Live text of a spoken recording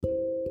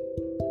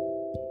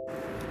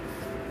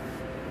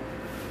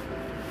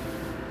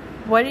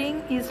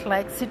Worrying is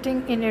like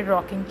sitting in a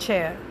rocking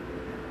chair.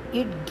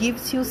 It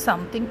gives you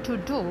something to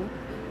do,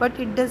 but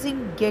it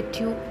doesn't get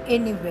you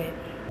anywhere.